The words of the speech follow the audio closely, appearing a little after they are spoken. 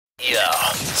Yo,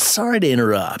 sorry to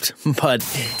interrupt, but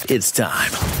it's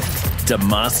time.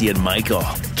 Damashe and Michael,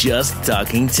 just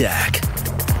talking tech.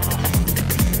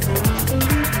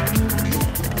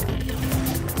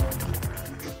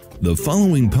 The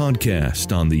following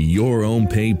podcast on the Your Own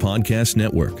Pay Podcast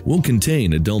Network will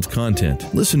contain adult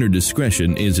content. Listener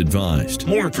discretion is advised.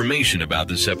 More information about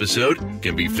this episode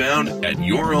can be found at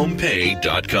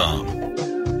yourownpay.com.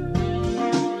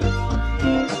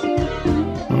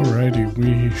 Alrighty,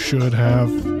 we should have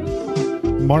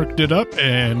marked it up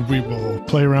and we will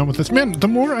play around with this. Man, the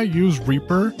more I use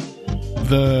Reaper,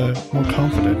 the more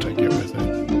confident I get with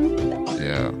it.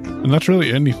 Yeah. And that's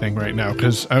really anything right now,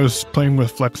 because I was playing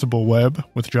with Flexible Web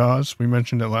with JAWS. We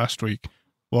mentioned it last week.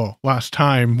 Well, last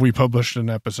time we published an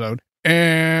episode.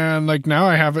 And like now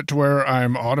I have it to where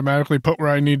I'm automatically put where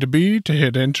I need to be to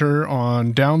hit enter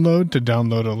on download to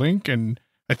download a link. And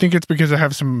I think it's because I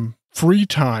have some free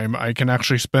time. I can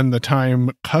actually spend the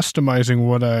time customizing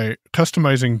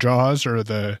JAWS or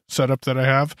the setup that I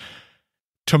have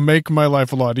to make my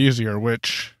life a lot easier,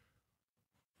 which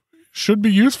should be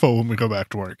useful when we go back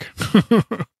to work.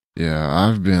 Yeah,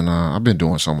 I've been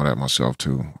doing some of that myself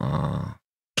too.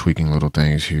 Tweaking little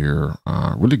things here.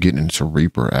 Really getting into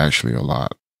Reaper actually a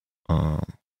lot.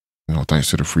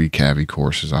 Thanks to the free Cavi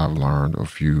courses, I've learned a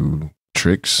few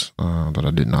tricks that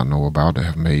I did not know about that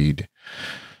have made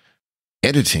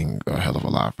editing a hell of a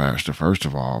lot faster, first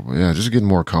of all. But yeah, just getting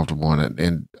more comfortable in it,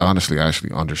 and honestly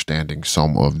actually understanding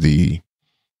some of the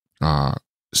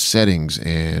settings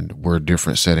and where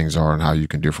different settings are and how you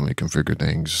can differently configure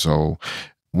things. So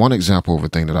one example of a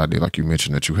thing that I did, like you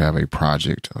mentioned that you have a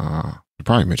project, you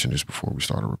probably mentioned this before we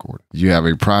started recording. You have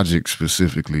a project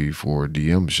specifically for a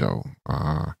DM show.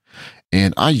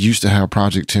 And I used to have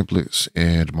project templates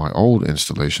in my old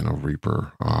installation of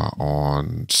Reaper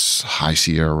on High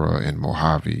Sierra and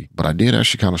Mojave, but I did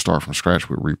actually kind of start from scratch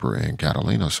with Reaper and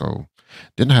Catalina, so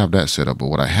didn't have that set up. But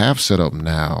what I have set up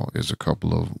now is a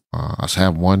couple of, I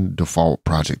have one default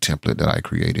project template that I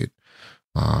created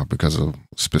because of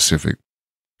specific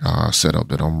setup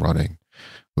that I'm running.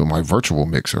 With my virtual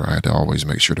mixer, I had to always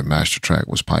make sure the master track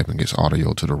was piping its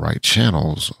audio to the right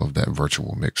channels of that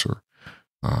virtual mixer.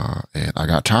 And I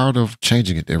got tired of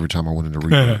changing it every time I went into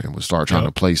Reaper and would start trying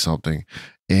to play something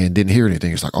and didn't hear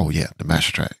anything. It's like, oh yeah, the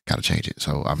master track, got to change it.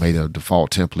 So I made a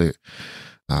default template,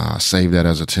 save that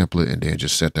as a template, and then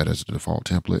just set that as a default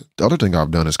template. The other thing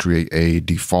I've done is create a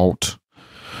default,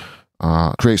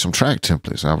 create some track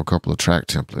templates. I have a couple of track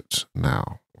templates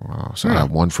now. I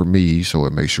have one for me, so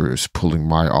it makes sure it's pulling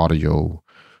my audio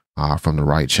from the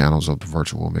right channels of the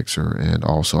virtual mixer. And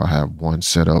also I have one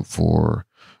set up for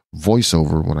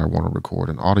voiceover when I want to record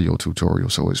an audio tutorial.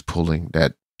 So it's pulling,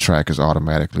 that track is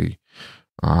automatically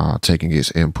taking its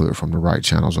input from the right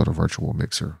channels of the virtual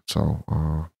mixer. So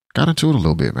got into it a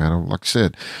little bit, man. Like I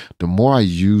said, the more I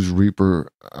use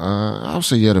Reaper, I'll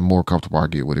say, the more comfortable I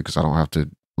get with it because I don't have to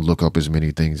look up as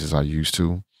many things as I used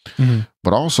to. Mm-hmm.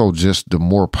 But also just the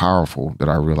more powerful that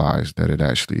I realize that it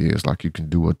actually is. Like you can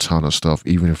do a ton of stuff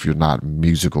even if you're not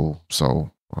musical. So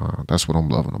that's what I'm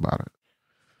loving about it.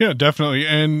 Yeah, definitely.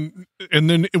 And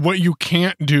then what you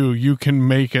can't do, you can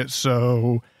make it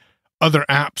so other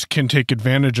apps can take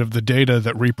advantage of the data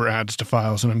that Reaper adds to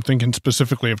files. And I'm thinking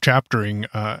specifically of chaptering,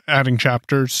 adding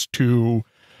chapters to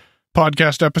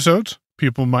podcast episodes.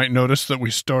 People might notice that we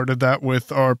started that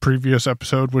with our previous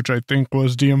episode, which I think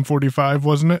was DM45,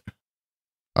 wasn't it?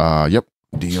 Yep.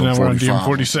 DM45. So now we're on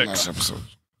DM46.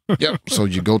 Yep. So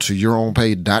you go to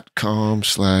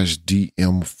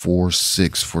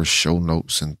yourownpay.com/DM46 for show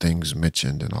notes and things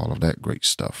mentioned and all of that great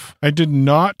stuff. I did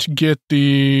not get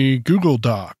the Google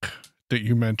Doc that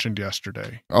you mentioned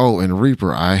yesterday. Oh, in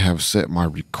Reaper, I have set my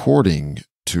recording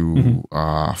to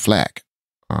FLAC.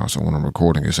 So when I'm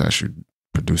recording, it's actually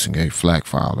producing a FLAC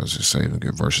file as it's saving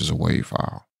it versus a WAV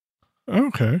file.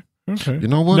 Okay. You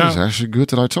know what? It's actually good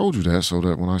that I told you that so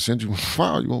that when I send you a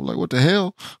file, you won't be like, what the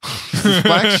hell? It's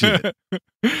FLAC shit.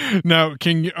 Now,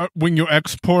 can you, when you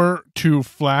export to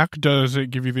FLAC, does it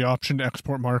give you the option to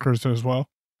export markers as well?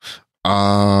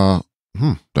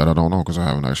 That I don't know because I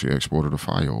haven't actually exported a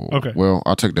file. Okay. Well,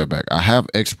 I'll take that back. I have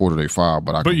exported a file,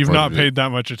 but you've not paid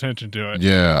that much attention to it.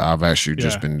 Yeah, I've actually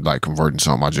just been like converting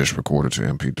something I just recorded to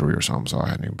MP3 or something, so I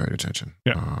hadn't even paid attention.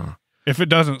 Yeah. If it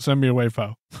doesn't, send me a WAV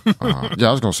file. Yeah,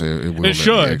 I was going to say it will. It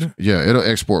should. It'll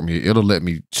export me. It'll let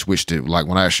me switch to, like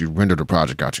when I actually render the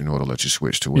project out, it'll let you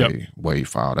switch to a WAV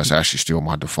file. That's actually still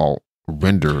my default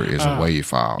render is a WAV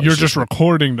file. You're just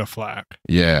recording the FLAC.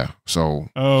 Yeah. So,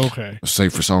 okay. Say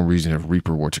for some reason if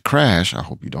Reaper were to crash, I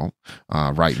hope you don't.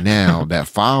 Right now, that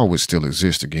file would still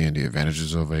exist. Again, the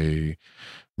advantages of a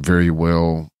very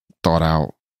well thought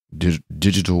out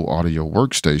digital audio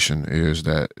workstation is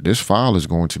that this file is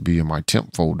going to be in my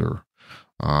temp folder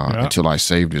until I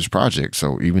save this project.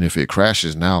 So even if it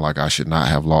crashes now, like I should not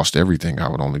have lost everything. I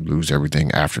would only lose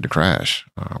everything after the crash,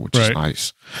 which is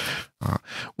nice.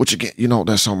 Which again,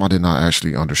 that's something I did not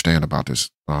actually understand about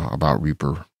this, about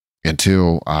Reaper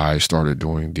until I started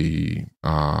doing the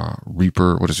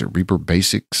Reaper. What is it? Reaper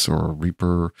Basics or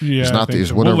Reaper? Yeah, it's not the,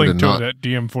 it's whatever we'll link the to it at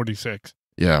dm46.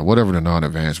 Yeah, whatever the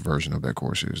non-advanced version of that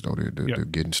course is, though, the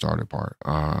getting started part.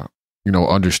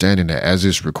 Understanding that as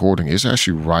it's recording, it's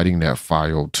actually writing that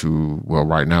file to, well,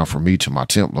 right now for me, to my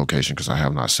temp location, because I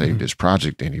have not saved this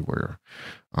project anywhere.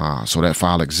 So that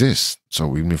file exists.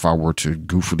 So even if I were to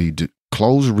goofily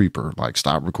close Reaper, like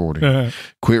stop recording,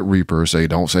 quit Reaper, say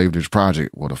don't save this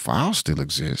project, well, the file still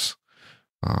exists.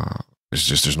 It's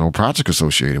just there's no project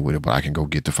associated with it, but I can go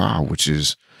get the file, which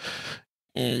is,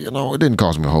 it didn't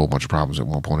cause me a whole bunch of problems at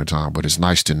one point in time, but it's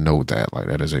nice to know that, like,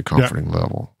 that is a comforting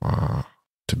level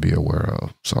to be aware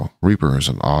of. So Reaper is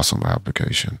an awesome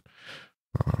application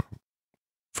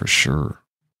for sure.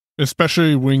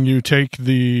 Especially when you take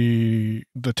the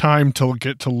time to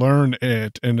get to learn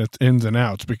it and its ins and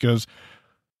outs, because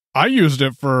I used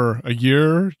it for a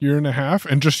year and a half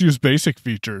and just used basic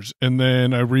features. And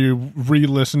then I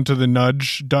re-listened to the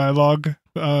nudge dialogue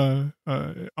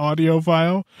audio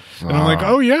file. And I'm like,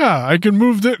 oh yeah, I can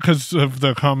move that because of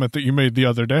the comment that you made the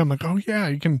other day. I'm like, oh yeah,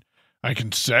 I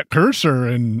can set cursor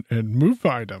and move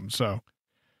items. So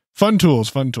fun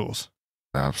tools.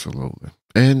 Absolutely.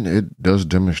 And it does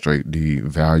demonstrate the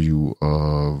value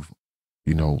of,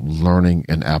 learning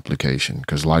an application.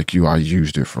 Because like you, I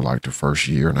used it for like the first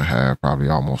year and a half, probably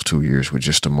almost 2 years, with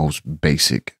just the most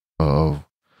basic of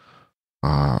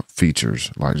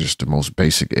features, like just the most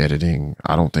basic editing.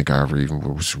 I don't think I ever even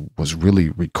was really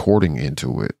recording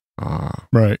into it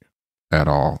at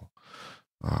all.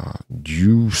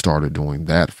 You started doing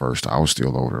that first. I was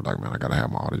still over like, man, I gotta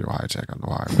have my audio hijack. I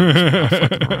know how it works. I'm not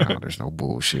fucking around. There's no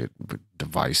bullshit with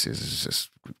devices. It's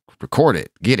just record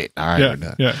it, get it. All right,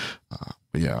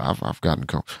 but yeah, I've gotten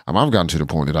to the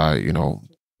point that I,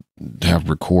 have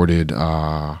recorded,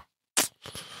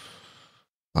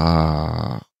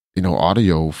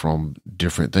 audio from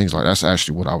different things. Like that's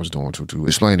actually what I was doing to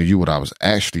explain to you what I was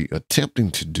actually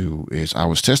attempting to do is I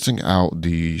was testing out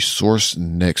the Source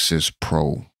Nexus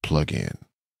Pro plugin.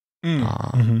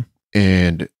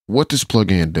 And what this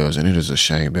plugin does, and it is a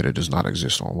shame that it does not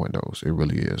exist on Windows. It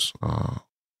really is.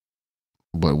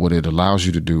 But what it allows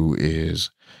you to do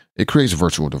is it creates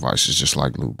virtual devices just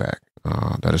like Loopback.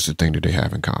 That is the thing that they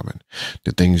have in common.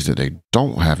 The things that they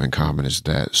don't have in common is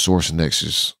that Source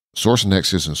Nexus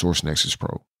and Source Nexus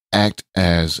Pro act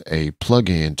as a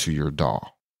plugin to your DAW.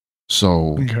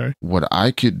 So what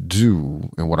I could do,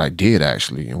 and what I did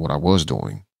actually, and what I was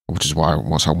doing, which is why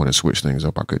once I went and switched things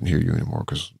up, I couldn't hear you anymore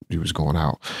because you was going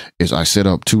out, is I set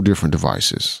up two different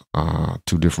devices,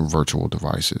 two different virtual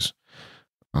devices.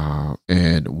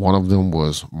 And one of them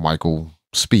was Michael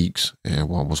Speaks and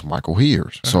one was Michael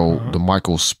Hears. So the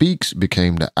Michael Speaks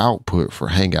became the output for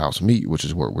Hangouts Meet, which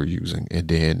is what we're using. And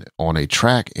then on a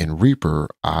track in Reaper,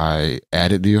 I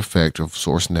added the effect of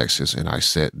Source Nexus and I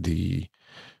set the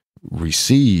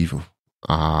receive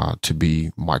to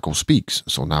be Michael Speaks.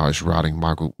 So now it's routing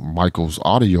Michael's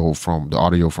audio from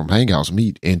Hangouts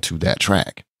Meet into that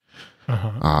track.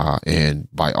 And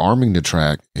by arming the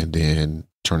track and then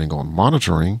turning on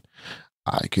monitoring,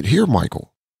 I could hear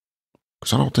Michael.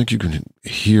 Because I don't think you can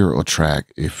hear a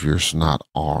track if you're not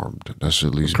armed. That's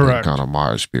at least been kind of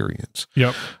my experience.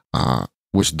 Yep.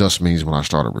 Which thus means when I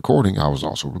started recording, I was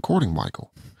also recording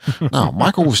Michael. Now,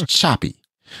 Michael was choppy.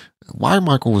 Why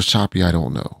Michael was choppy, I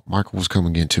don't know. Michael was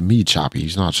coming in to me choppy.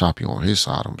 He's not choppy on his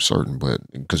side, I'm certain, but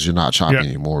because you're not choppy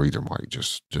anymore either, Mike,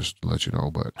 just to let you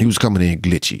know. But he was coming in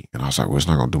glitchy. And I was like, well, it's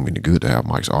not going to do me any good to have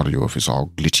Mike's audio if it's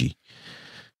all glitchy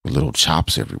with little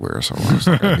chops everywhere. So I was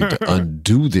like, I need to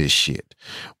undo this shit.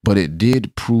 But it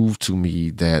did prove to me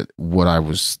that what I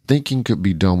was thinking could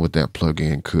be done with that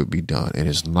plugin could be done. And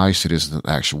it's nice that it's an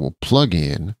actual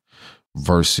plugin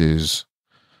versus,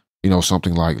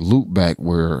 something like Loopback,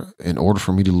 where in order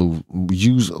for me to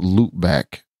use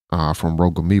Loopback from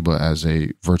Rogue Amoeba as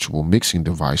a virtual mixing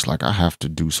device, like I have to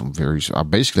do I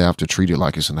basically have to treat it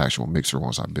like it's an actual mixer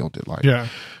once I built it. Like,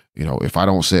 if I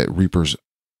don't set Reaper's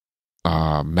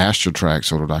master track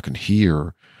so that I can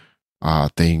hear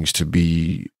things to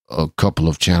be a couple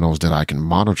of channels that I can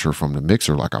monitor from the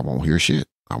mixer, like I won't hear shit.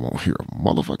 I won't hear a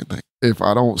motherfucking thing. If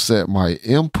I don't set my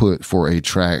input for a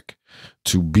track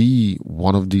to be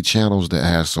one of the channels that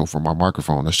has, so for my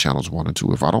microphone, that's channels 1 and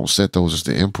 2. If I don't set those as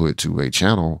the input to a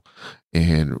channel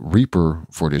in Reaper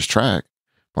for this track,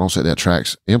 If I don't set that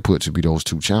track's input to be those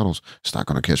 2 channels, it's not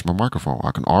going to catch my microphone.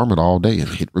 I can arm it all day and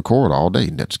hit record all day,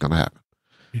 and that's going to happen.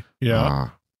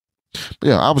 Yeah. But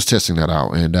yeah, I was testing that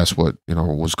out, and that's what,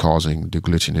 was causing the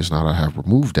glitchiness. Now that I have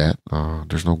removed that,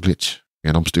 there's no glitch,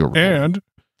 and I'm still recording. And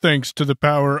thanks to the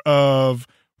power of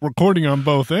recording on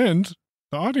both ends,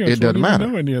 the audience doesn't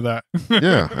know any of that.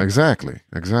 Yeah, exactly.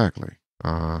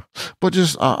 But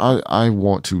just I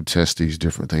want to test these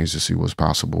different things to see what's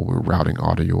possible with routing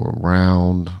audio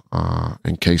around,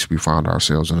 in case we find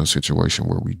ourselves in a situation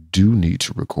where we do need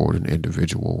to record an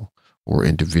individual or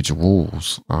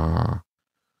individuals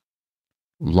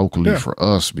locally for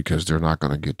us because they're not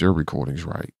going to get their recordings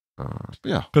right.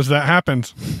 Because that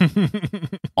happens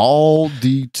all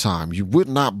the time. You would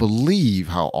not believe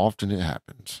how often it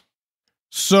happens.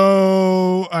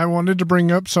 So I wanted to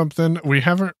bring up something. We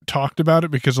haven't talked about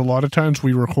it because a lot of times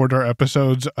we record our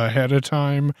episodes ahead of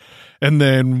time and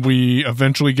then we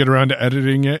eventually get around to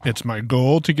editing it. It's my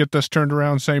goal to get this turned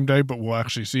around same day, but we'll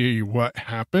actually see what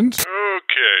happens. Okay,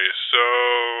 so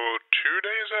 2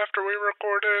 days after we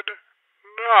recorded,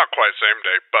 not quite same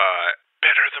day, but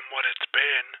better than what it's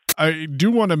been. I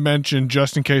do want to mention,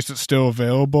 just in case it's still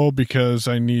available, because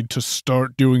I need to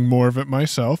start doing more of it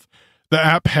myself. The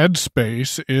app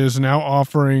Headspace is now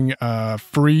offering a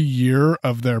free year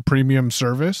of their premium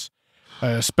service,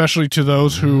 especially to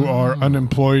those who are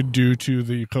unemployed due to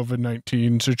the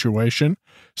COVID-19 situation.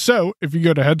 So if you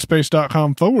go to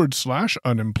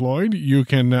headspace.com/unemployed, you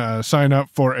can sign up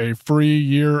for a free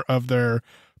year of their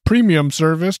premium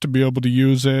service to be able to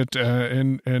use it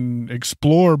and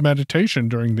explore meditation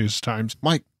during these times.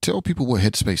 Mike, tell people what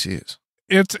Headspace is.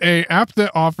 It's a app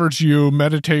that offers you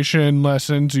meditation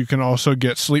lessons. You can also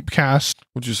get Sleepcast.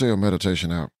 Would you say a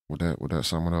meditation app? Would that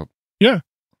sum it up? Yeah.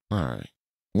 All right.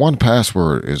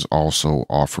 1Password is also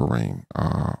offering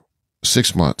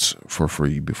 6 months for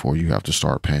free before you have to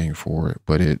start paying for it,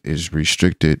 but it is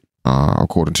restricted,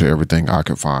 according to everything I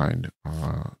could find,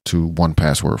 to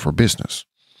 1Password for business.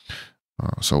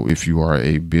 So if you are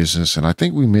a business, and I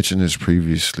think we mentioned this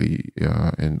previously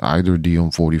in either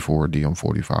dm44 or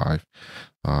dm45,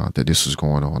 that this is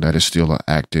going on. That is still an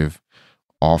active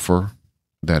offer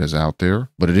that is out there,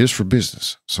 but it is for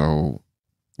business. So,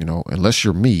 unless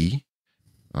you're me,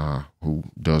 who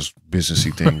does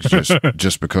businessy things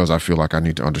just because I feel like I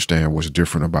need to understand what's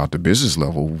different about the business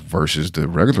level versus the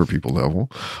regular people level,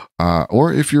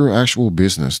 or if you're an actual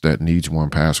business that needs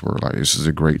 1Password, like this is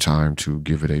a great time to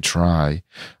give it a try.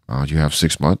 You have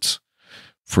 6 months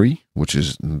free, which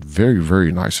is very,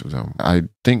 very nice of them. I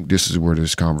think this is where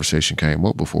this conversation came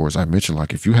up before, as I mentioned,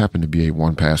 like if you happen to be a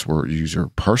 1Password user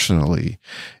personally,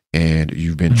 and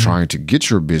you've been trying to get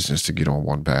your business to get on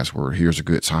 1Password, here's a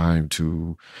good time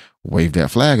to wave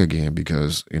that flag again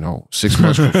because, 6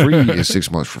 months for free is 6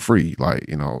 months for free. Like,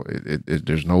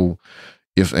 there's no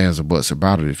ifs, ands, or buts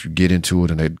about it. If you get into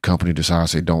it and the company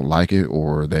decides they don't like it,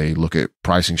 or they look at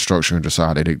pricing structure and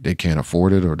decide they can't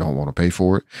afford it or don't want to pay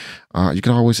for it, you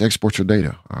can always export your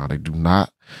data. They do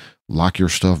not lock your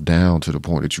stuff down to the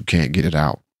point that you can't get it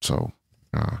out. So,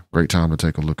 great time to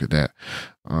take a look at that.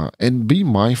 And be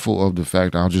mindful of the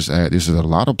fact, I'll just add this, is that a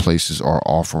lot of places are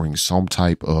offering some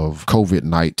type of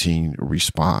COVID-19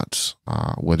 response,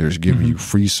 whether it's giving you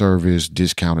free service,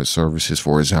 discounted services.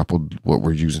 For example, what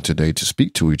we're using today to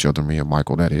speak to each other, me and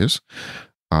Michael, that is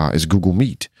Google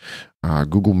Meet.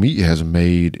 Google Meet has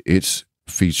made its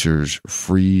features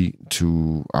free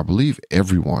to, I believe,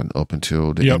 everyone up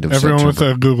until the end of September. Everyone with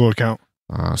a Google account.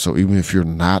 So even if you're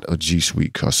not a G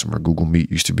Suite customer, Google Meet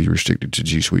used to be restricted to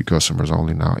G Suite customers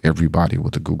only. Now everybody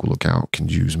with a Google account can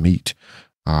use Meet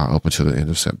up until the end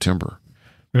of September.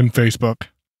 And Facebook,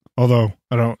 although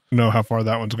I don't know how far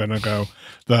that one's going to go.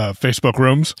 The Facebook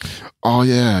rooms. Oh,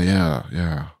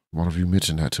 yeah. One of you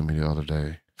mentioned that to me the other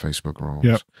day, Facebook rooms.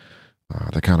 Yep.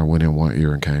 That kind of went in one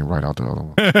ear and came right out the other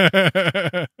one.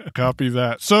 Copy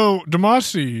that. So,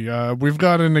 Damashe, we've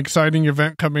got an exciting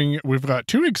event coming. We've got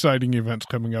 2 exciting events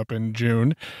coming up in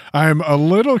June. I'm a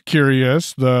little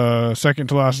curious, the second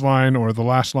to last line or the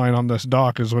last line on this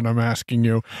doc is what I'm asking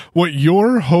you, what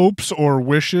your hopes or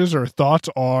wishes or thoughts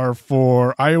are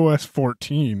for iOS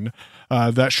 14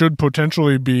 that should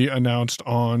potentially be announced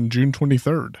on June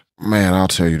 23rd. Man, I'll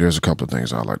tell you, there's a couple of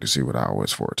things I'd like to see with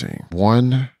iOS 14.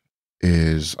 One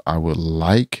is I would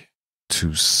like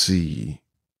to see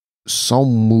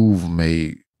some move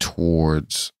made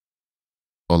towards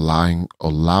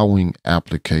allowing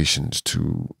applications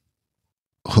to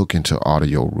hook into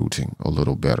audio routing a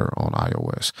little better on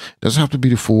iOS. It doesn't have to be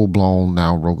the full blown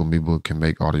now Rogue Amoeba can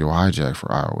make audio hijack for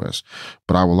iOS,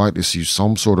 but I would like to see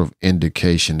some sort of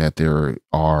indication that there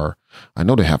are, I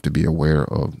know they have to be aware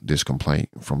of this complaint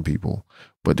from people,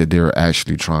 but that they're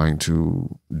actually trying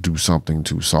to do something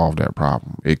to solve that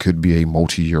problem. It could be a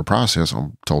multi-year process.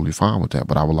 I'm totally fine with that,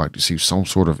 but I would like to see some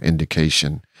sort of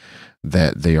indication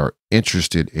that they are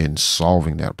interested in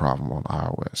solving that problem on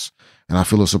iOS. And I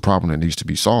feel it's a problem that needs to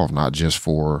be solved, not just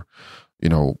for,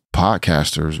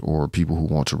 podcasters or people who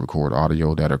want to record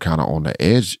audio that are kind of on the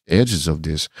edges of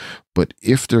this. But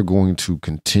if they're going to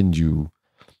continue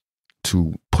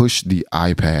to push the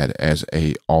iPad as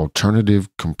a alternative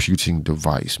computing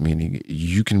device, meaning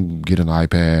you can get an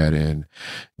iPad and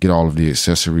get all of the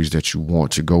accessories that you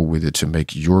want to go with it to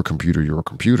make your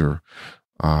computer,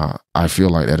 I feel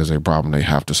like that is a problem they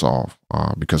have to solve,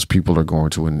 because people are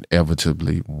going to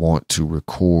inevitably want to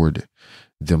record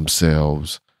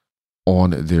themselves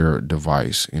on their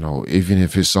device. Even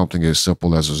if it's something as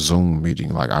simple as a Zoom meeting,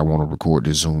 like I want to record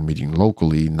this Zoom meeting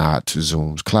locally, not to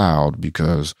Zoom's cloud,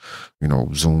 because,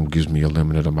 Zoom gives me a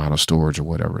limited amount of storage or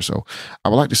whatever. So I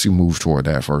would like to see moves toward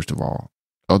that, first of all.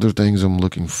 Other things I'm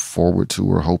looking forward to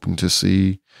or hoping to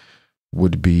see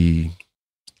would be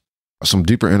some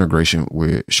deeper integration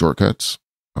with shortcuts.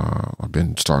 I've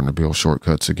been starting to build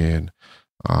shortcuts again.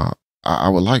 I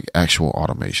would like actual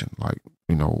automation, like,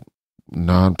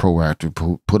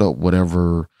 non-proactive, put up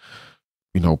whatever,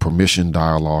 permission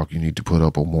dialogue you need to put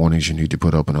up, or warnings you need to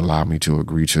put up, and allow me to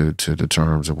agree to the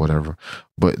terms or whatever.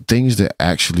 But things that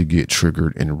actually get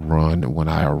triggered and run when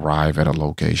I arrive at a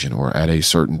location or at a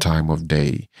certain time of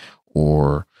day,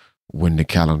 or when the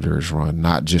calendar is run,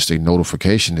 not just a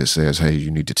notification that says, hey, you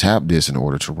need to tap this in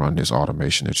order to run this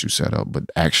automation that you set up, but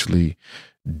actually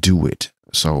do it.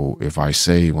 So if I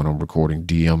say when I'm recording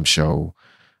DM show,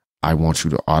 I want you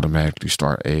to automatically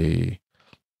start my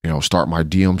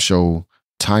DM show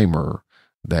timer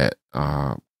that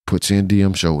puts in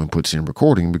DM show and puts in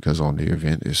recording, because on the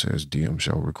event it says DM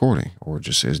show recording, or it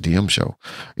just says DM show.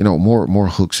 More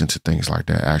hooks into things like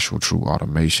that, actual true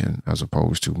automation, as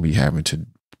opposed to me having to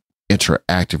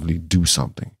interactively do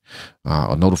something.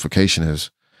 A notification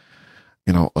is,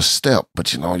 a step,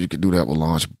 but you could do that with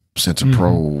Launch Center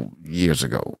Pro years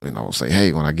ago. Say,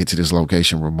 hey, when I get to this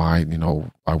location, remind,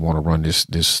 I want to run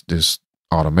this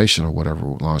automation or whatever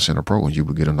with Launch Center Pro, and you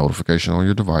would get a notification on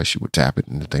your device. You would tap it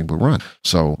and the thing would run.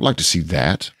 So I'd like to see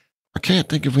that. I can't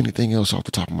think of anything else off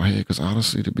the top of my head, because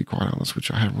honestly, to be quite honest with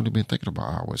you, I haven't really been thinking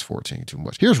about iOS 14 too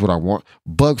much. Here's what I want: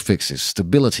 bug fixes,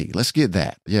 stability. Let's get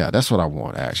that. Yeah, that's what I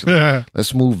want, actually.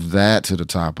 Let's move that to the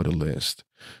top of the list.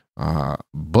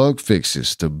 Bug fixes,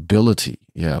 stability.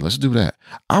 Yeah, let's do that.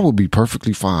 I would be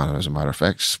perfectly fine. As a matter of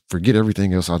fact, forget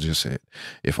everything else I just said.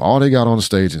 If all they got on the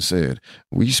stage and said,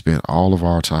 we spent all of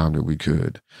our time that we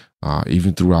could,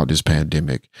 even throughout this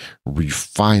pandemic,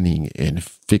 refining and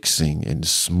fixing and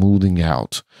smoothing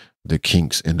out the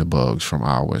kinks and the bugs from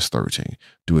iOS 13.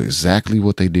 Do exactly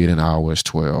what they did in iOS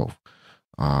 12,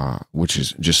 which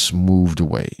is just smoothed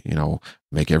away.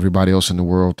 Make everybody else in the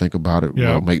world think about it.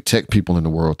 Yeah. Make tech people in the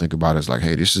world think about it as like,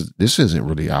 hey, this isn't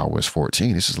really iOS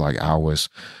 14. This is like iOS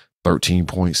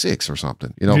 13.6 or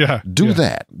something. Do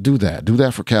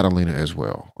that for Catalina as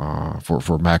well,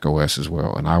 for Mac OS as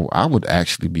well. And I would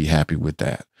actually be happy with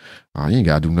that. You ain't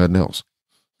got to do nothing else.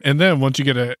 And then once you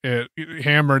get it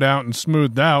hammered out and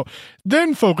smoothed out,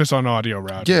 then focus on audio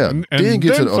routing. Yeah, and then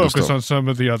get to the other focus stuff on some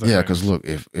of the other. Yeah, because look,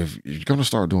 if you're gonna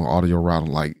start doing audio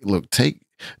routing,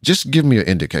 just give me an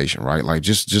indication, right? Like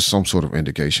just some sort of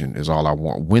indication is all I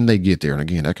want when they get there. And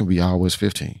again, that can be iOS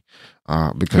 15.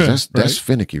 Because that's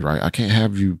finicky, right? I can't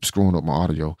have you screwing up my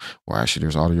audio. Well, actually,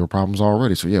 there's audio problems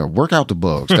already. So yeah, work out the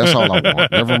bugs. That's all I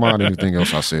want. Never mind anything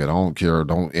else I said. I don't care.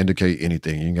 Don't indicate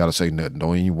anything. You ain't got to say nothing.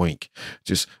 Don't even wink.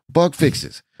 Just bug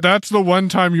fixes. That's the one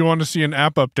time you want to see an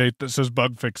app update that says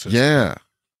bug fixes. Yeah.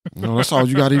 That's all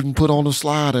you got to even put on the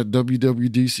slide at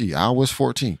WWDC, iOS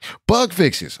 14. Bug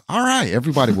fixes. All right.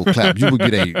 Everybody will clap. You will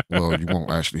get you won't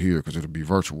actually hear because it'll be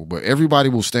virtual, but everybody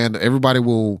will everybody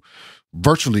will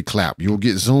virtually clap. You'll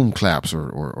get Zoom claps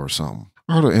or something.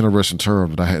 I heard an interesting term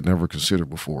that I had never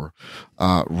considered before.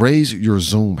 Raise your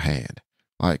Zoom hand.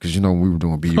 Like, because, when we were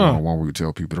doing B101, we would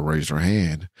tell people to raise their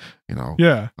hand,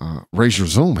 raise your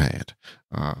Zoom hand.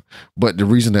 But the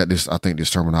reason that I think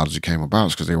this terminology came about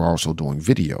is because they were also doing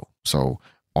video. So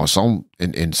on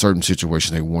in certain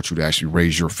situations, they want you to actually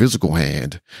raise your physical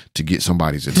hand to get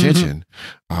somebody's attention.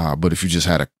 But if you just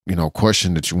had a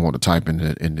question that you want to type in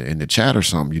the chat or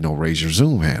something, raise your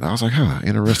Zoom hand. I was like,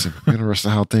 interesting.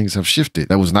 Interesting how things have shifted.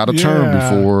 That was not a term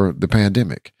before the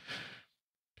pandemic.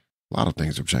 A lot of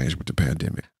things have changed with the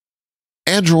pandemic.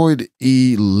 Android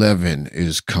 11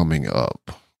 is coming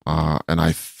up. And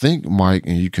I think, Mike,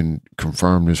 and you can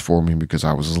confirm this for me because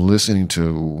I was listening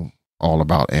to all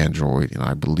about Android, and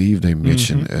I believe they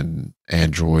mentioned an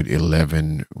Android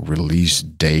 11 release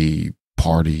day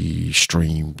party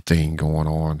stream thing going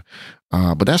on.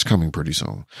 But that's coming pretty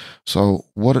soon. So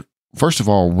first of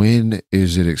all, when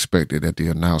is it expected that the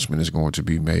announcement is going to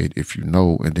be made, if you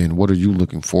know? And then what are you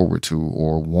looking forward to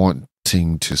or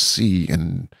wanting to see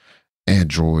in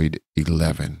Android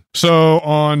 11? So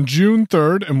on June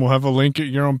 3rd, and we'll have a link at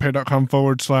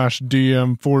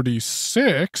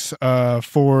yourownpay.com/dm46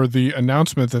 for the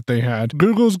announcement that they had.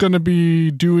 Google's going to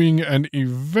be doing an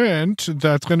event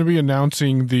that's going to be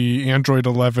announcing the Android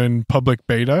 11 public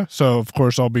beta. So, of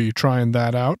course, I'll be trying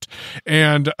that out.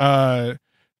 And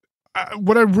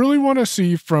what I really want to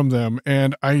see from them,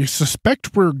 and I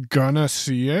suspect we're gonna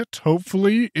see it,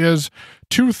 hopefully, is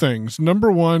two things. Number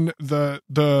one,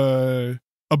 the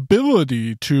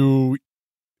ability to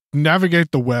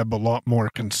navigate the web a lot more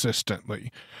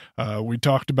consistently. We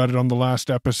talked about it on the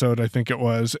last episode, I think it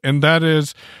was, and that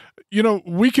is,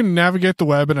 we can navigate the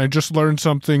web, and I just learned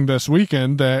something this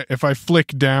weekend that if I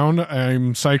flick down,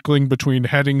 I'm cycling between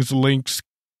headings, links,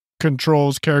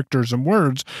 controls, characters, and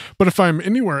words. But if I'm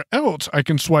anywhere else, I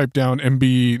can swipe down and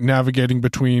be navigating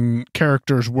between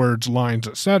characters, words, lines,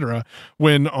 etc.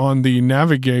 when on the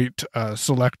navigate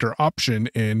selector option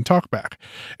in TalkBack.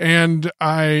 And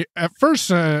I at first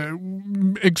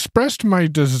expressed my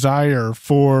desire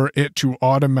for it to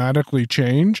automatically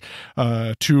change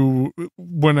to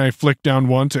when I flick down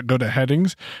once, it go to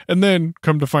headings, and then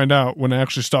come to find out when I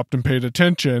actually stopped and paid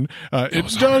attention, it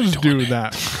does do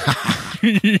that.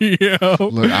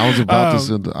 Look,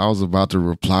 I was about to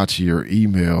reply to your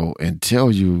email and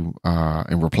tell you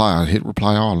and reply. I hit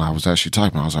reply all, and I was actually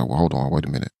typing. I was like, well, hold on, wait a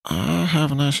minute. I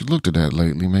haven't actually looked at that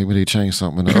lately. Maybe they changed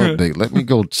something in the update. Let me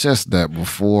go test that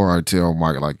before I tell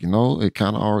Mike, it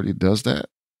kind of already does that.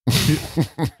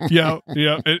 yeah,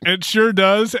 it sure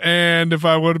does. And if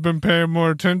I would have been paying more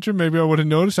attention, maybe I would have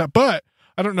noticed that. But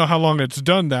I don't know how long it's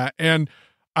done that. And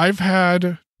I've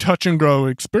had touch and grow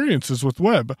experiences with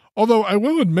web. Although I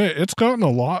will admit it's gotten a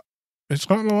lot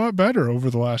better over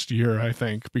the last year, I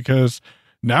think, because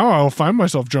now I'll find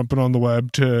myself jumping on the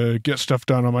web to get stuff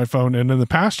done on my phone. And in the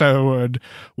past, I would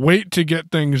wait to get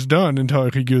things done until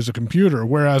I could use a computer.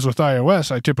 Whereas with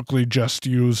iOS, I typically just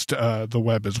used the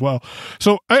web as well.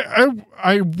 So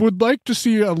I would like to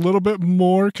see a little bit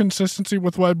more consistency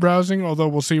with web browsing, although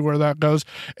we'll see where that goes.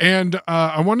 And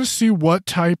I want to see what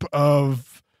type of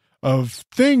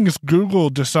things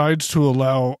Google decides to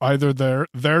allow either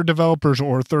their developers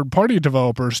or third-party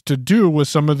developers to do with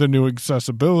some of the new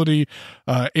accessibility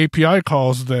API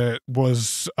calls that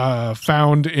was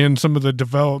found in some of the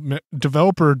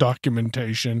developer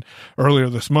documentation earlier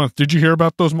this month. Did you hear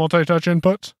about those multi-touch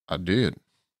inputs? I did.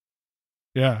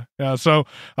 Yeah. So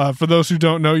for those who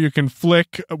don't know, you can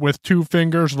flick with two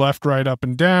fingers, left, right, up,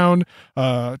 and down,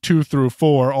 2 through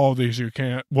 4. All these you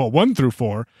can't. Well, 1 through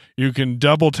 4. You can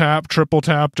double tap, triple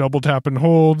tap, double tap, and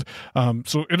hold.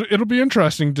 So it'll be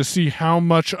interesting to see how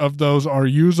much of those are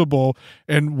usable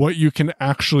and what you can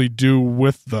actually do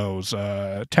with those.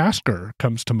 Tasker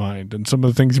comes to mind, and some of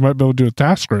the things you might be able to do with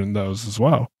Tasker in those as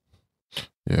well.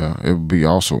 Yeah, it would be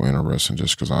also interesting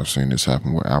just because I've seen this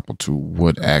happen with Apple too.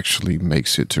 What actually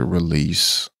makes it to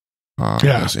release?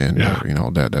 That's in there.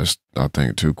 That's I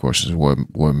think 2 questions: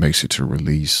 what makes it to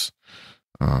release,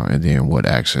 and then what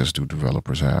access do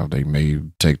developers have? They may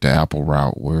take the Apple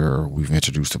route where we've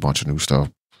introduced a bunch of new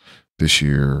stuff this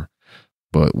year,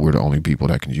 but we're the only people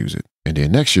that can use it, and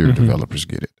then next year developers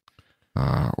get it,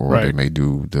 or they may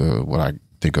do what I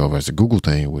think of as the Google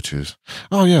thing, which is,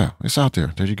 oh yeah, it's out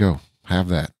there. There you go. Have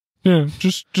that. Yeah,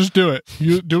 just do it.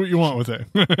 You do what you want with it.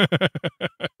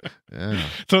 Yeah.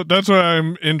 So that's what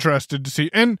I'm interested to see.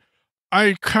 And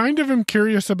I kind of am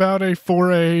curious about a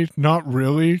 4A, not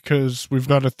really, because we've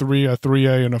got a 3, a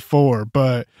 3A, and a 4,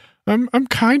 but I'm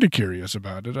kind of curious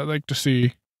about it. I'd like to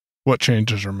see what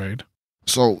changes are made.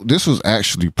 So this was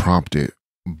actually prompted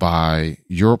by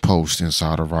your post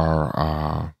inside of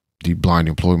our the Blind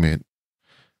Employment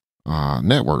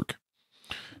Network.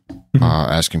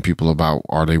 Asking people about,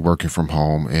 are they working from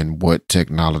home and what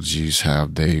technologies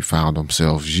have they found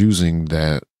themselves using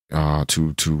that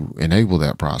to enable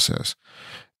that process.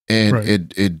 And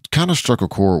it kind of struck a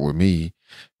chord with me,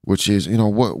 which is,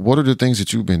 what are the things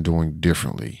that you've been doing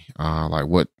differently? Like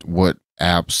what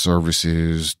apps,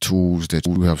 services, tools that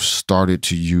you have started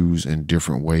to use in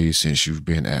different ways since you've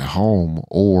been at home,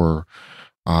 or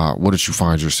what did you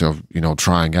find yourself,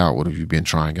 trying out? What have you been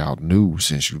trying out new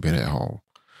since you've been at home?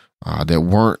 that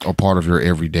weren't a part of your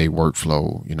everyday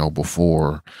workflow,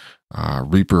 before.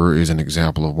 Reaper is an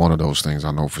example of one of those things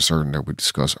I know for certain that we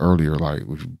discussed earlier. Like,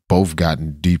 we've both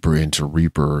gotten deeper into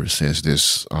Reaper since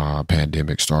this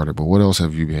pandemic started. But what else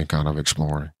have you been kind of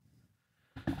exploring?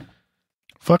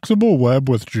 Flexible web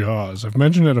with JAWS. I've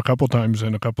mentioned it a couple times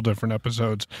in a couple different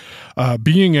episodes.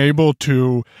 Being able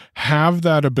to have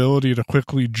that ability to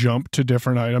quickly jump to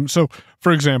different items. So,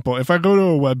 for example, if I go to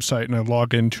a website and I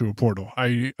log into a portal,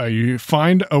 I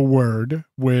find a word,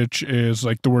 which is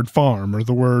like the word farm or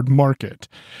the word market,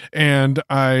 and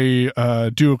I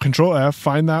do a Control F,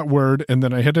 find that word, and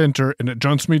then I hit enter, and it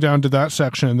jumps me down to that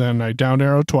section, and then I down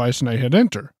arrow twice and I hit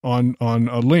enter on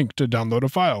a link to download a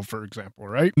file, for example,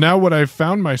 right? Now what I've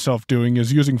found myself doing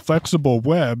is using flexible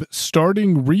web,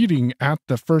 starting reading at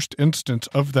the first instance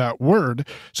of that word.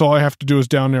 So all I have to do is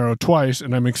down arrow twice,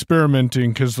 and I'm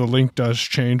experimenting because the link does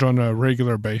change on a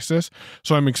regular basis.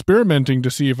 So I'm experimenting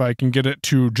to see if I can get it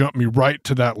to jump me right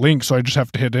to that link. So I just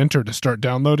have to hit enter to start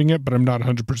downloading it, but I'm not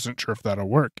 100% sure if that'll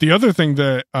work. The other thing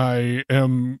that I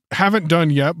haven't done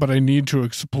yet, but I need to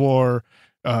explore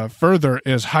further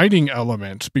is hiding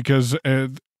elements, because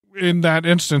in that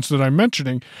instance that I'm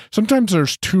mentioning, sometimes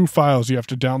there's two files you have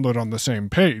to download on the same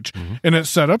page. Mm-hmm. And it's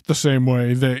set up the same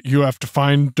way that you have to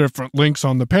find different links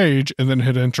on the page and then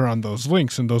hit enter on those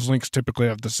links. And those links typically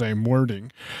have the same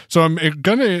wording. So I'm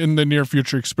going to, in the near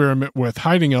future, experiment with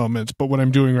hiding elements. But what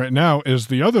I'm doing right now is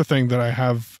the other thing that I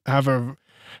have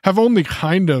only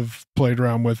kind of played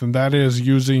around with, and that is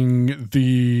using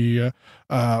the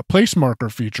place marker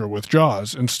feature with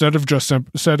JAWS. Instead of just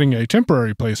setting a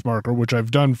temporary place marker, which I've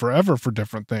done forever for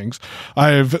different things,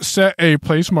 I've set a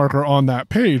place marker on that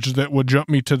page that would jump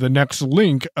me to the next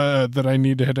link that I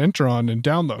need to hit enter on and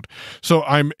download. So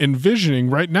I'm envisioning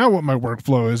right now what my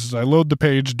workflow is I load the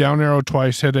page, down arrow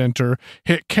twice, hit enter,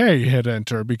 hit K, hit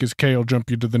enter, because K will jump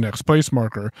you to the next place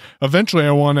marker. Eventually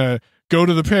I want to go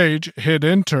to the page, hit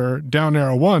enter, down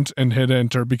arrow once, and hit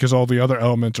enter because all the other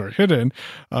elements are hidden.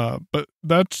 But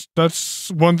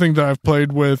that's one thing that I've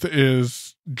played with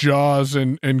is JAWS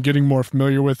and getting more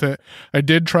familiar with it. I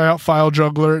did try out File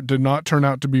Juggler. It did not turn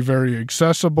out to be very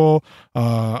accessible,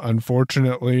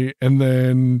 unfortunately. And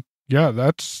then, yeah,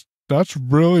 that's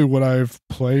really what I've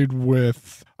played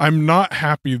with. I'm not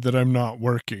happy that I'm not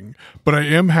working, but I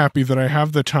am happy that I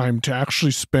have the time to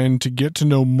actually spend to get to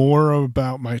know more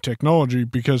about my technology,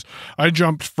 because I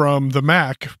jumped from the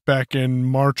Mac back in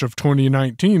March of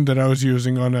 2019 that I was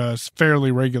using on a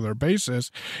fairly regular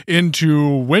basis into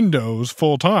Windows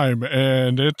full time,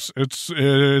 and it's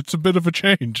a bit of a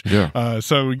change. Yeah.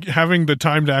 So having the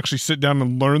time to actually sit down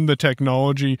and learn the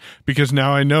technology, because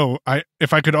now I know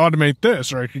if I could automate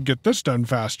this or I could get this done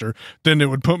faster, then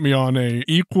it would put me on a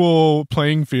equal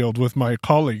playing field with my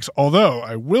colleagues. Although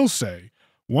I will say,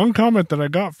 one comment that I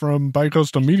got from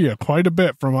Bicoastal Media quite a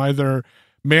bit from either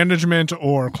management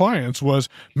or clients was,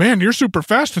 man, you're super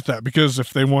fast at that, because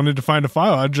if they wanted to find a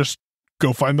file, I'd just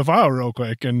go find the file real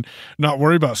quick and not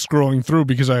worry about scrolling through,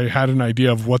 because I had an idea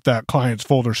of what that client's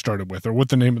folder started with or what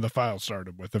the name of the file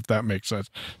started with, if that makes sense.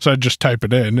 So I'd just type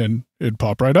it in and it'd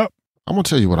pop right up. I'm going to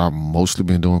tell you what I've mostly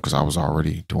been doing, because I was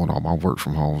already doing all my work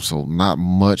from home. So not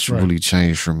much really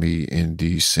changed for me in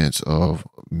the sense of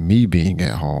me being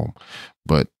at home.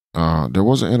 But there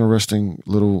was an interesting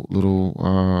little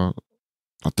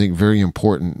I think very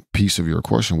important piece of your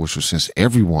question, which was, since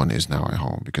everyone is now at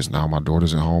home, because now my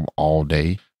daughter's at home all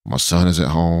day. My son is at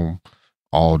home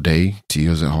all day.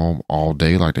 Tia's at home all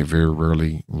day. Like, they very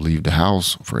rarely leave the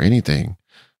house for anything,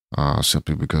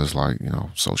 simply because,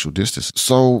 social distance.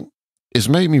 So it's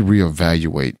made me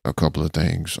reevaluate a couple of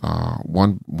things.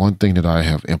 One thing that I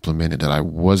have implemented that I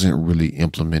wasn't really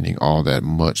implementing all that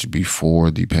much before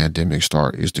the pandemic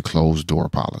start is the closed door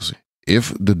policy.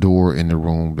 If the door in the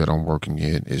room that I'm working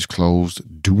in is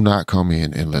closed, do not come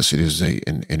in unless it is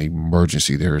an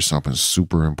emergency. There is something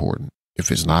super important.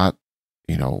 If it's not,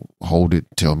 hold it,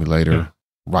 tell me later. Yeah.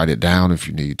 Write it down if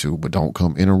you need to, but don't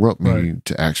come interrupt me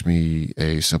to ask me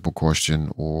a simple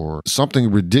question or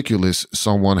something ridiculous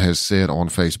someone has said on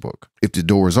Facebook. If the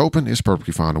door is open, it's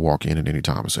perfectly fine to walk in at any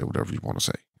time and say whatever you want to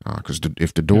say. Because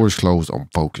if the door is closed, I'm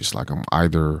focused. Like,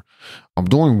 I'm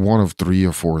doing one of 3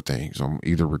 or 4 things. I'm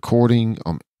either recording,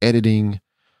 I'm editing,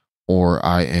 or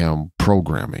I am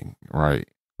programming, right?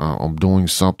 I'm doing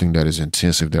something that is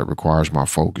intensive that requires my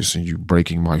focus, and you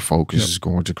breaking my focus is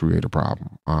going to create a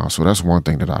problem. So that's one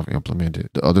thing that I've implemented.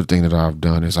 The other thing that I've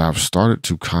done is I've started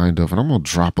to and I'm going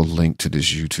to drop a link to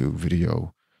this YouTube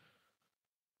video.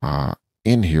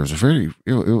 in here is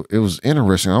it was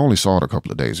interesting. I only saw it a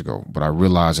couple of days ago, but I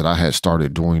realized that I had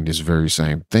started doing this very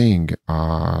same thing.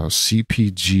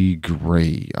 CPG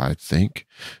Gray, I think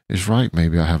is right.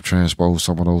 Maybe I have transposed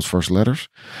some of those first letters.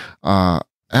 I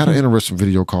had an interesting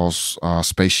video called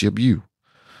Spaceship U.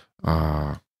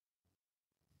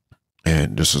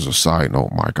 And this is a side note,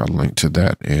 Mike. I linked to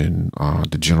that in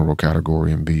the general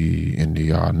category and be in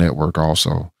the network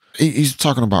also. He's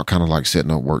talking about kind of like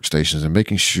setting up workstations and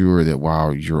making sure that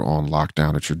while you're on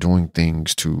lockdown, that you're doing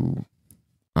things to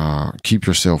keep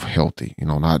yourself healthy. You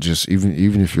know, not just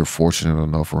even if you're fortunate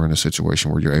enough or in a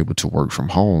situation where you're able to work from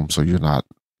home, so you're not,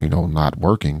 you know, not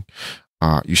working.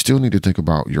 You still need to think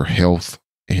about your health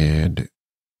and,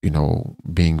 you know,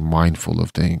 being mindful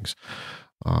of things.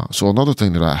 So another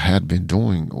thing that I had been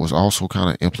doing was also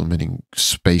kind of implementing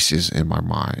spaces in my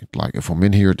mind. Like if I'm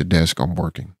in here at the desk, I'm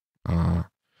working.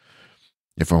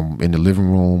 If I'm in the living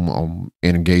room, I'm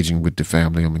engaging with the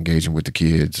family, I'm engaging with the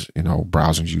kids, you know,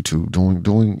 browsing YouTube,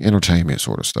 doing entertainment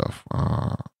sort of stuff.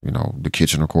 You know, the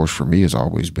kitchen, of course, for me has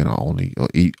always been an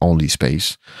eat only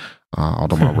space.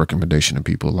 Although my recommendation to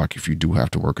people, like if you do have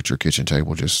to work at your kitchen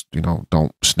table, just, you know,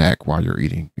 don't snack while you're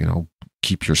eating, you know,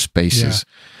 keep your spaces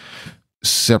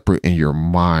separate in your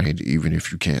mind, even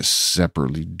if you can't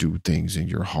separately do things in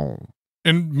your home.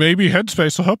 And maybe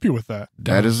Headspace will help you with that.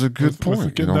 That is a good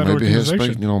point. You know, maybe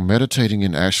Headspace, you know, meditating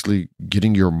and actually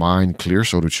getting your mind clear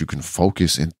so that you can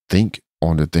focus and think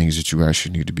on the things that you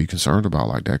actually need to be concerned about.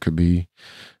 Like that could be,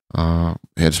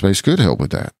 Headspace could help with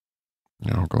that.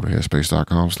 You know, go to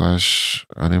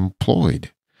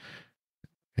headspace.com/unemployed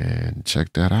and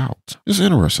check that out. It's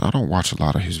interesting. I don't watch a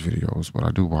lot of his videos, but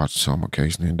I do watch some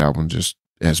occasionally. And that one just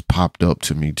has popped up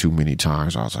to me too many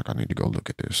times. I was like, I need to go look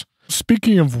at this.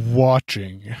 Speaking of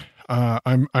watching,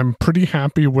 I'm pretty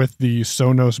happy with the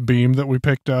Sonos Beam that we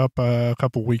picked up a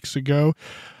couple weeks ago.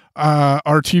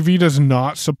 Our TV does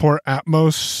not support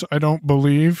Atmos, I don't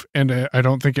believe, and I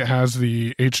don't think it has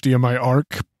the HDMI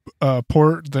ARC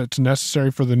port that's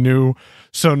necessary for the new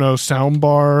Sonos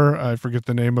soundbar. I forget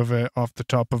the name of it off the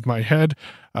top of my head,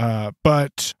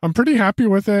 but I'm pretty happy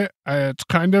with it. It's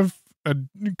kind of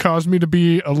caused me to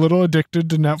be a little addicted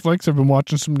to Netflix. I've been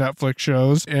watching some Netflix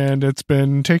shows, and it's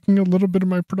been taking a little bit of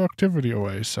my productivity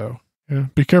away, so yeah,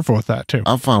 be careful with that too.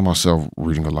 I find myself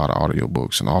reading a lot of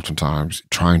audiobooks and oftentimes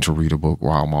trying to read a book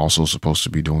while I'm also supposed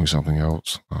to be doing something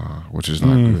else, which is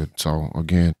not good. So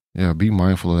again, yeah, be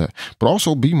mindful of that. But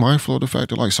also be mindful of the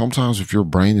fact that, like, sometimes if your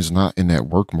brain is not in that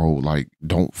work mode, like,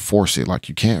 don't force it. Like,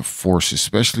 you can't force it,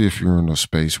 especially if you're in a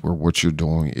space where what you're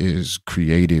doing is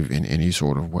creative in any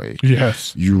sort of way.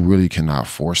 Yes. You really cannot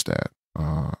force that.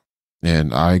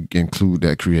 And I include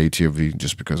that creativity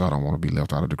just because I don't want to be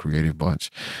left out of the creative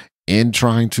bunch in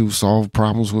trying to solve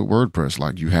problems with WordPress.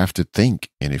 Like, you have to think.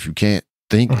 And if you can't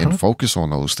think and focus on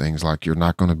those things, like, you're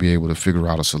not going to be able to figure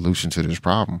out a solution to this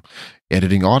problem.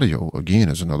 Editing audio, again,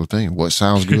 is another thing. What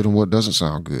sounds good and what doesn't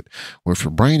sound good. Well, if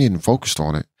your brain isn't focused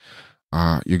on it,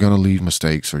 you're going to leave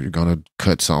mistakes, or you're going to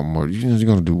cut something, or you're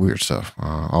going to do weird stuff.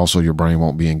 Also, your brain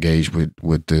won't be engaged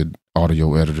with the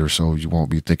audio editor, so you won't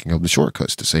be thinking of the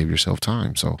shortcuts to save yourself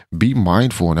time. So be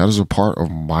mindful, and that is a part of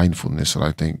mindfulness that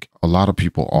I think a lot of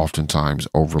people oftentimes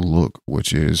overlook,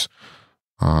 which is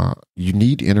you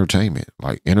need entertainment.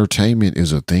 Like, entertainment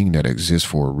is a thing that exists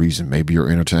for a reason. Maybe your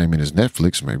entertainment is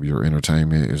Netflix. Maybe your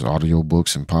entertainment is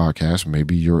audiobooks and podcasts.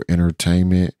 Maybe your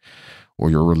entertainment or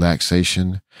your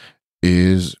relaxation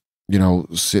is, you know,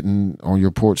 sitting on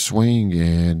your porch swing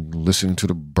and listening to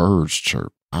the birds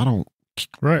chirp. I don't,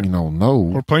 you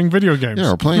know. Or playing video games.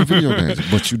 Yeah, or playing video games.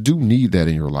 But you do need that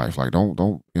in your life. Like, don't,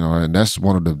 you know, and that's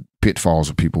one of the pitfalls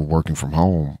of people working from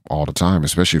home all the time,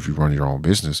 especially if you run your own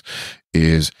business,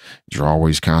 is you're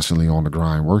always constantly on the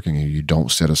grind working, and you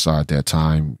don't set aside that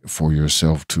time for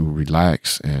yourself to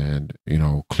relax and, you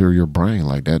know, clear your brain.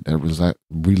 Like that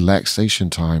relaxation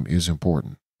time is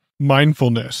important.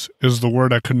 Mindfulness is the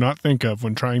word I could not think of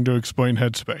when trying to explain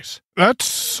Headspace.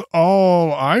 That's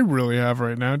all I really have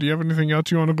right now. Do you have anything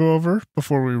else you want to go over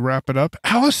before we wrap it up?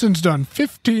 Allison's done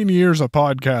 15 years of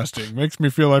podcasting. Makes me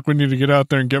feel like we need to get out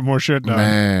there and get more shit done.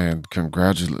 Man,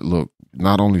 congratulations. Look,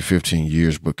 not only 15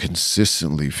 years, but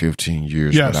consistently 15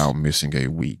 years without missing a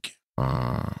week.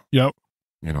 Yep.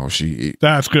 You know,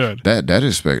 that's good. That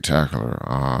is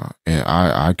spectacular. And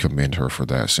I commend her for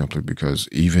that, simply because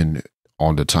even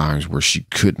on the times where she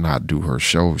could not do her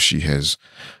show, she has,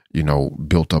 you know,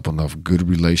 built up enough good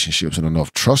relationships and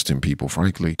enough trust in people,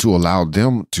 frankly, to allow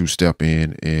them to step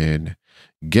in and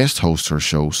guest host her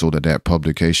show so that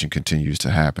publication continues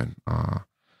to happen.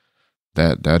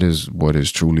 That is what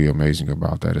is truly amazing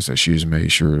about that, is that she has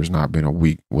made sure there's not been a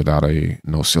week without a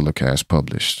NosillaCast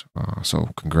published. So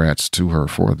congrats to her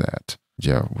for that.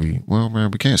 Yeah, we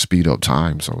can't speed up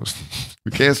time. So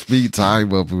we can't speed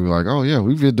time up. We were like, oh yeah,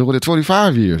 we've been doing it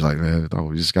 25 years. Like, man, no,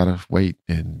 we just got to wait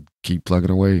and keep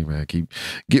plugging away, man.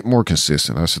 Get more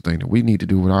consistent. That's the thing that we need to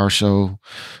do with our show.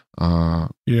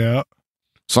 Yeah.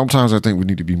 Sometimes I think we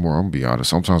need to be more, I'm going to be honest.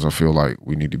 Sometimes I feel like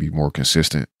we need to be more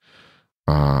consistent.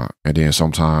 And then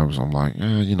sometimes I'm like,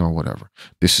 whatever.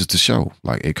 This is the show.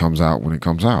 Like, it comes out when it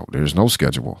comes out. There's no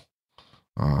schedule.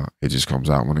 It just comes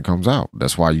out when it comes out.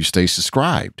 That's why you stay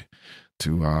subscribed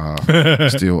to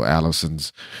steal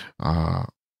Allison's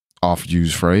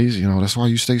oft-used phrase. That's why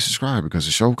you stay subscribed, because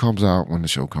the show comes out when the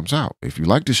show comes out. If you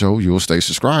like the show, you'll stay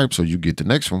subscribed so you get the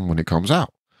next one when it comes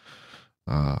out.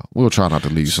 We'll try not to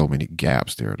leave so many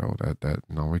gaps there, though. That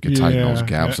we can tighten those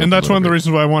gaps up. And that's one of the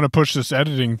reasons why I want to push this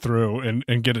editing through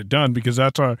and get it done, because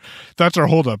that's our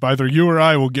holdup. Either you or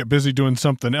I will get busy doing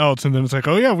something else, and then it's like,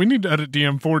 oh yeah, we need to edit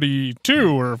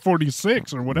DM42 or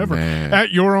 46 or whatever. Man. At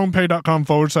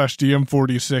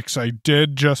yourownpay.com/DM46, I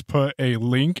did just put a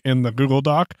link in the Google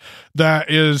Doc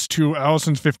that is to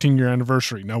Allison's 15-year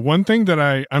anniversary. Now, one thing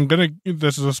that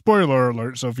this is a spoiler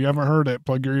alert, so if you haven't heard it,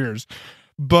 plug your ears.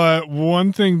 But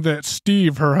one thing that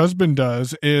Steve, her husband,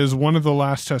 does is one of the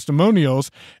last testimonials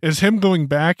is him going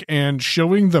back and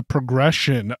showing the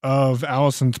progression of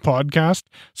Allison's podcast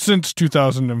since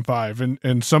 2005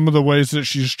 and some of the ways that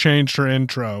she's changed her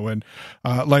intro. And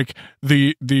like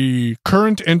the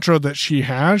current intro that she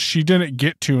has, she didn't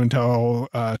get to until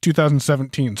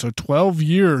 2017. So 12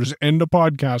 years into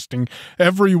podcasting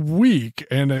every week.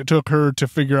 And it took her to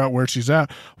figure out where she's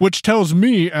at, which tells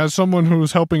me, as someone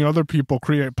who's helping other people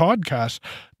create podcasts,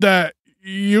 that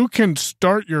you can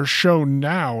start your show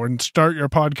now and start your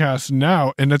podcast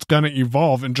now, and it's going to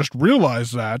evolve, and just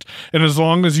realize that. And as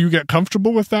long as you get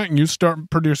comfortable with that and you start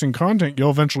producing content, you'll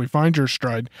eventually find your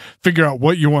stride, figure out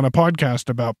what you want to podcast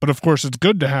about. But of course, it's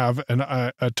good to have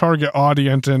a target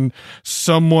audience and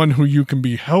someone who you can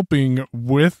be helping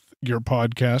with your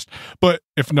podcast. But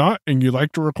if not, and you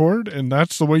like to record, and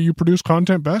that's the way you produce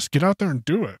content best, get out there and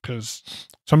do it, because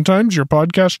sometimes your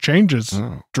podcast changes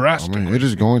drastically. I mean, it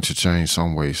is going to change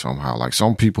some way, somehow. Like,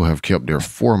 some people have kept their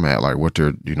format, like what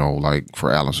they're, like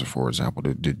for Allison, for example,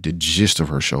 the gist of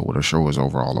her show, what her show is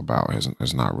overall about,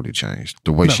 has not really changed.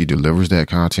 The way she delivers that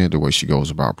content, the way she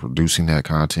goes about producing that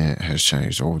content has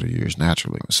changed over the years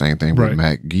naturally. Same thing with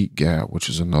Mac Geek Gab, which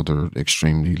is another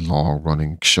extremely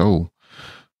long-running show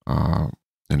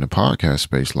in the podcast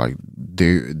space. Like,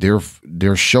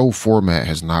 their show format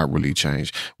has not really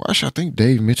changed. Well, actually, I think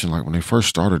Dave mentioned, like, when they first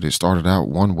started, it started out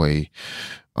one way,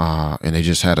 and they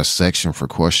just had a section for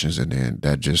questions, and then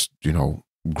that just,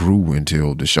 grew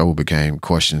until the show became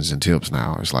questions and tips.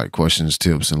 Now it's like questions,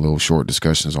 tips, and little short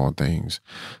discussions on things.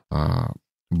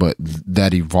 But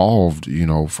that evolved,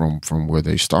 from where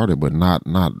they started, but not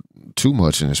too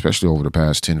much. And especially over the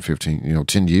past 10, 15,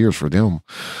 10 years for them,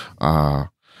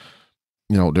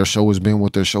 their show has been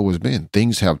what their show has been.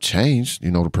 Things have changed.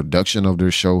 The production of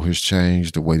their show has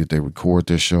changed. The way that they record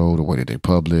their show, the way that they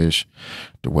publish,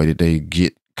 the way that they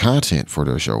get content for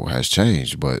their show has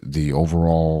changed. But the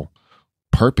overall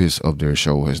purpose of their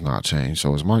show has not changed.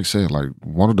 So as Mike said, like,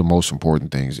 one of the most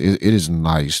important things, it is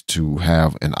nice to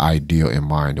have an idea in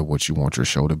mind of what you want your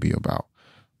show to be about.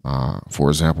 For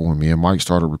example, when me and Mike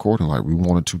started recording, like, we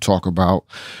wanted to talk about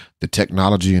the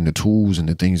technology and the tools and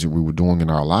the things that we were doing in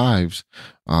our lives,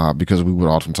 because we would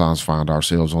oftentimes find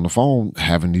ourselves on the phone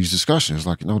having these discussions.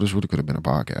 Like, this really could have been a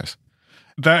podcast.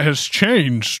 That has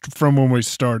changed from when we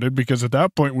started, because at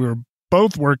that point we were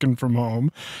both working from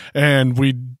home, and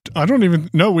we hadn't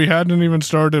even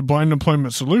started Blind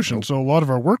Employment Solutions. So a lot of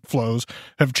our workflows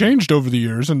have changed over the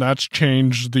years, and that's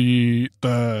changed the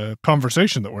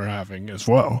conversation that we're having as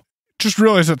well. Just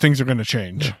realize that things are going to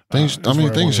change. Yeah. Things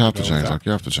have to change. Like,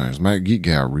 you have to change. Matt Geek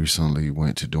Guy recently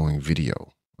went to doing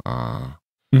video,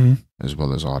 as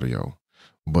well as audio.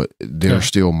 But they're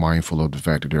still mindful of the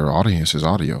fact that their audience is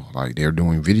audio. Like, they're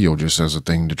doing video just as a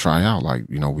thing to try out. Like,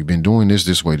 we've been doing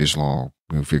this way this long.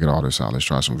 We figured all this out. Let's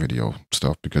try some video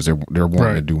stuff, because they're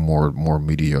wanting to do more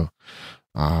media,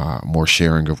 more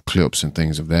sharing of clips and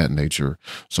things of that nature.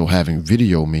 So having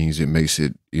video means it makes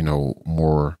it,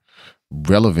 more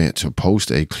relevant to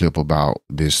post a clip about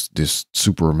this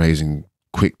super amazing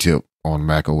quick tip on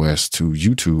Mac OS to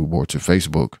YouTube or to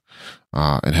Facebook,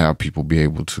 and have people be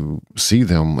able to see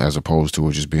them as opposed to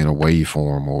it just being a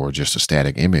waveform or just a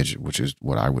static image, which is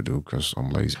what I would do because I'm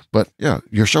lazy. But yeah,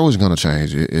 your show is going to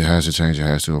change. It has to change. It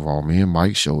has to evolve. Me and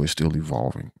Mike's show is still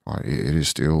evolving. Like, it is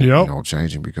still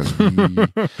changing because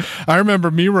I remember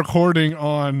me recording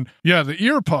on the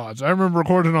earpods. I remember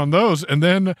recording on those, and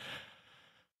then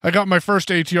I got my first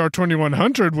ATR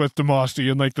 2100 with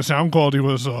Damashe, and like the sound quality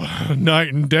was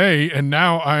night and day. And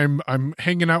now I'm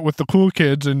hanging out with the cool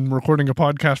kids and recording a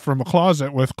podcast from a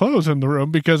closet with clothes in the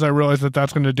room because I realized that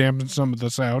that's going to dampen some of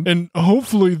the sound. And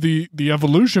hopefully the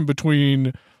evolution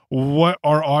between what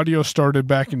our audio started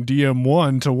back in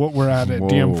DM1 to what we're at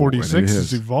dm46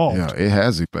 has evolved. Yeah, it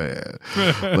has evolved.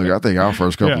 Look, I think our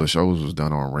first couple of shows was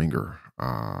done on Ringer.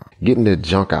 Getting the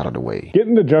junk out of the way.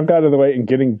 Getting the junk out of the way and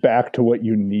getting back to what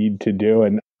you need to do.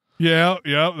 And yeah,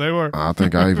 they were. I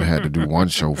think I even had to do one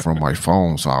show from my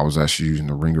phone, so I was actually using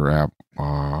the Ringer app.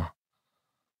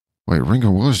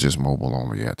 Ringer was just mobile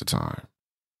only at the time.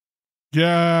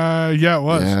 Yeah, it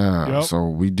was. Yeah, so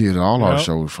we did all our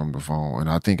shows from the phone, and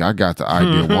I think I got the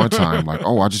idea one time, like,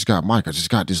 I just got Mike. I just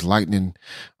got this Lightning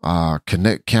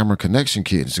camera connection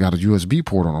kit. It's got a USB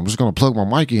port on it. I'm just going to plug my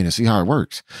mic in and see how it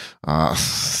works.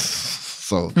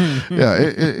 So, yeah,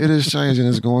 it is changing.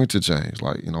 It's going to change.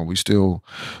 Like, we still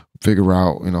figure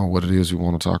out, what it is we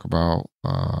want to talk about.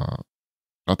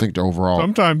 I think the overall...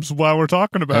 Sometimes while we're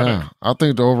talking about it. I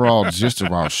think the overall gist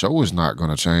of our show is not going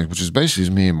to change, which is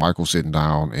basically me and Michael sitting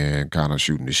down and kind of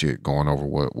shooting the shit, going over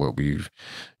what we've,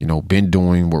 been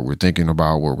doing, what we're thinking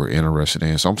about, what we're interested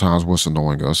in. Sometimes what's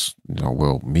annoying us,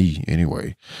 me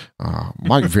anyway.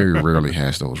 Mike very rarely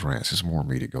has those rants. It's more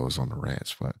me that goes on the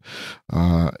rants. But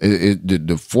I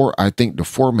think the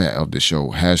format of the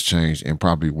show has changed and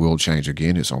probably will change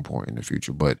again at some point in the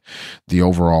future. But the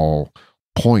overall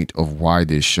point of why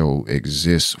this show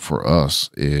exists for us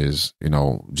is,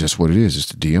 just what it is. It's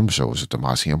the DM show. It's the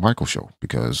Damashe and Michael show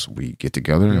because we get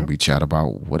together and we chat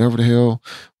about whatever the hell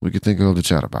we could think of to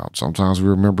chat about. Sometimes we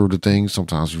remember the things.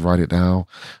 Sometimes we write it down.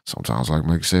 Sometimes, like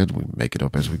Mike said, we make it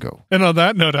up as we go. And on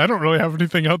that note, I don't really have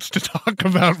anything else to talk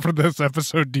about for this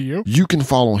episode. Do you? You can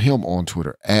follow him on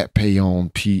Twitter at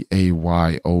Payon,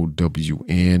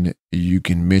 Payown. You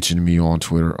can mention me on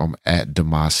Twitter. I'm at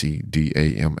Damashe,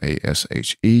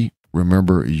 Damashe.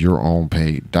 Remember,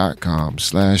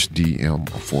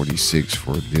 yourownpay.com/DM46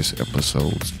 for this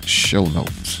episode's show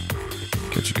notes.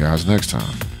 Catch you guys next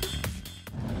time.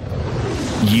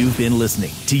 You've been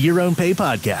listening to Your Own Pay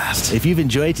Podcast. If you've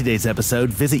enjoyed today's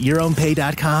episode, visit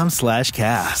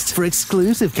yourownpay.com/cast for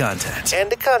exclusive content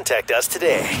and to contact us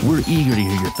today. We're eager to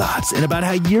hear your thoughts and about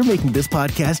how you're making this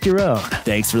podcast your own.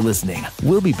 Thanks for listening.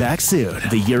 We'll be back soon.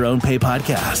 The Your Own Pay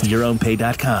Podcast,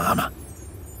 yourownpay.com.